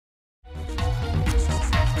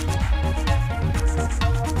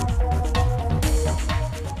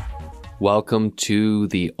Welcome to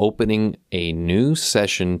the opening a new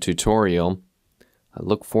session tutorial. I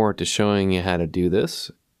look forward to showing you how to do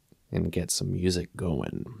this and get some music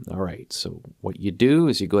going. All right, so what you do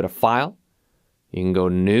is you go to File, you can go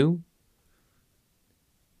New.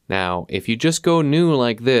 Now, if you just go New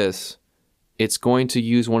like this, it's going to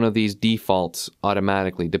use one of these defaults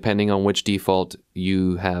automatically, depending on which default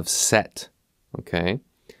you have set, okay?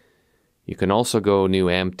 You can also go New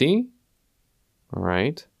Empty, all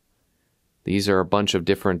right? These are a bunch of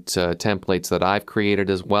different templates that I've created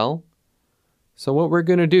as well. So what we're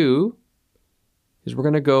going to do is we're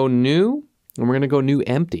going to go New, and we're going to go New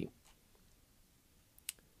Empty.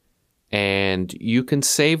 And you can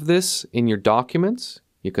save this in your documents.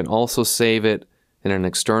 You can also save it in an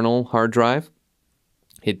external hard drive.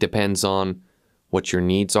 It depends on what your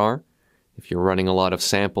needs are. If you're running a lot of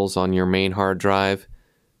samples on your main hard drive,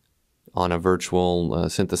 on a virtual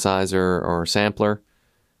synthesizer or sampler,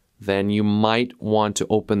 then you might want to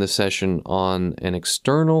open the session on an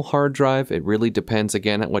external hard drive. It really depends,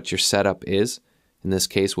 again, on what your setup is. In this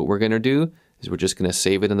case, what we're going to do is we're just going to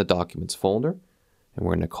save it in the Documents folder, and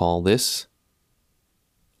we're going to call this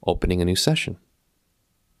Opening a New Session.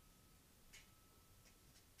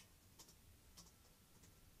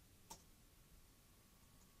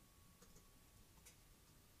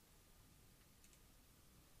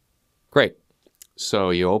 Great.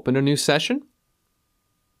 So you open a new session.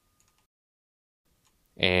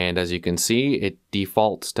 And as you can see, it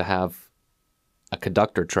defaults to have a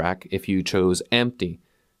conductor track if you chose empty.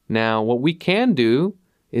 Now, what we can do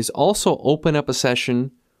is also open up a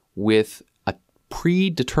session with a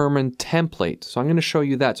predetermined template. So I'm going to show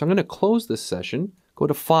you that. So I'm going to close this session, go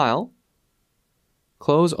to File,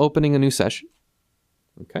 close Opening a New Session.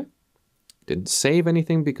 Okay. Didn't save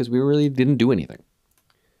anything because we really didn't do anything.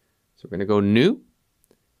 So we're going to go New.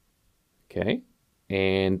 Okay.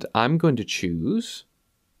 And I'm going to choose,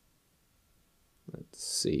 let's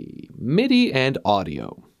see, MIDI and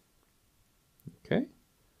audio. Okay.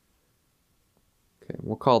 Okay,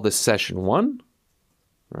 we'll call this session 1.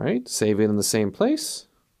 All right, save it in the same place.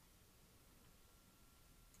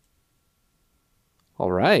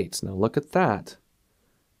 All right, now look at that.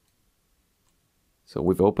 So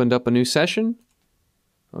we've opened up a new session.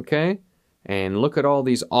 Okay, and look at all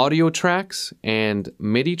these audio tracks and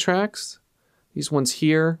MIDI tracks. These ones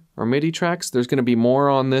here are MIDI tracks. There's going to be more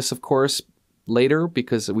on this, of course, later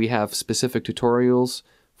because we have specific tutorials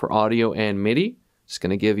for audio and MIDI. Just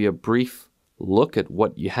going to give you a brief look at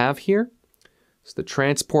what you have here. It's the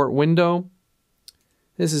transport window.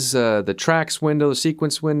 This is the tracks window, the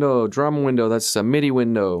sequence window, drum window. That's a MIDI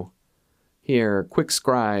window. Here, quick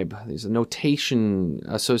scribe. There's a notation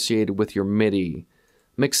associated with your MIDI.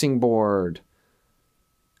 Mixing board.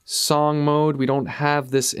 Song mode. We don't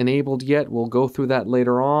have this enabled yet. We'll go through that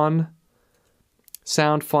later on.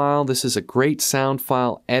 Sound file. This is a great sound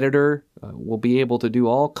file editor. We'll be able to do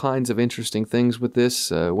all kinds of interesting things with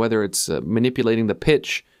this, whether it's manipulating the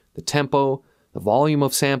pitch, the tempo, the volume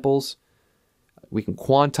of samples. We can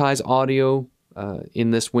quantize audio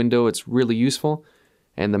in this window. It's really useful.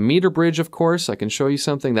 And the meter bridge, of course, I can show you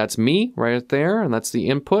something. That's me right there, and that's the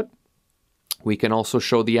input. We can also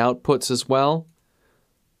show the outputs as well,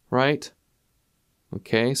 right?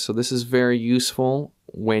 Okay, so this is very useful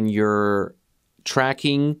when you're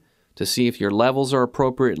tracking to see if your levels are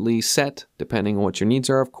appropriately set, depending on what your needs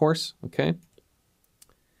are, of course, okay?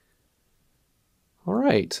 All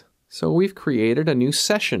right, so we've created a new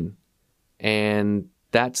session, and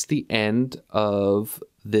that's the end of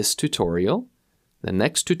this tutorial. The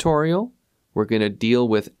next tutorial, we're going to deal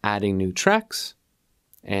with adding new tracks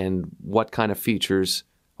and what kind of features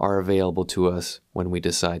are available to us when we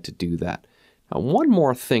decide to do that. Now, one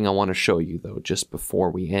more thing I want to show you, though, just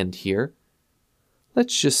before we end here.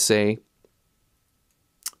 Let's just say,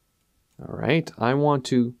 all right, I want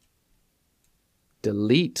to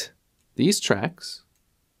delete these tracks.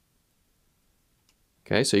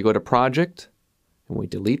 Okay, so you go to Project, and we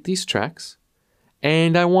delete these tracks.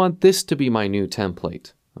 And I want this to be my new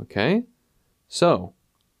template. Okay, so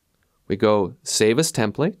we go Save as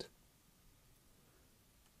Template.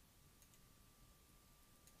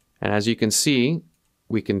 And as you can see,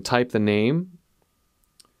 we can type the name.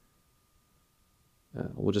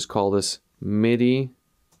 We'll just call this MIDI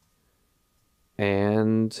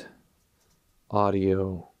and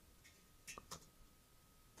Audio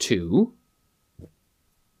 2.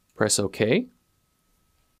 Press OK.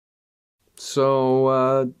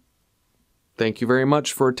 So, thank you very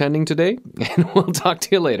much for attending today, and we'll talk to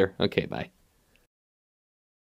you later. Okay, bye.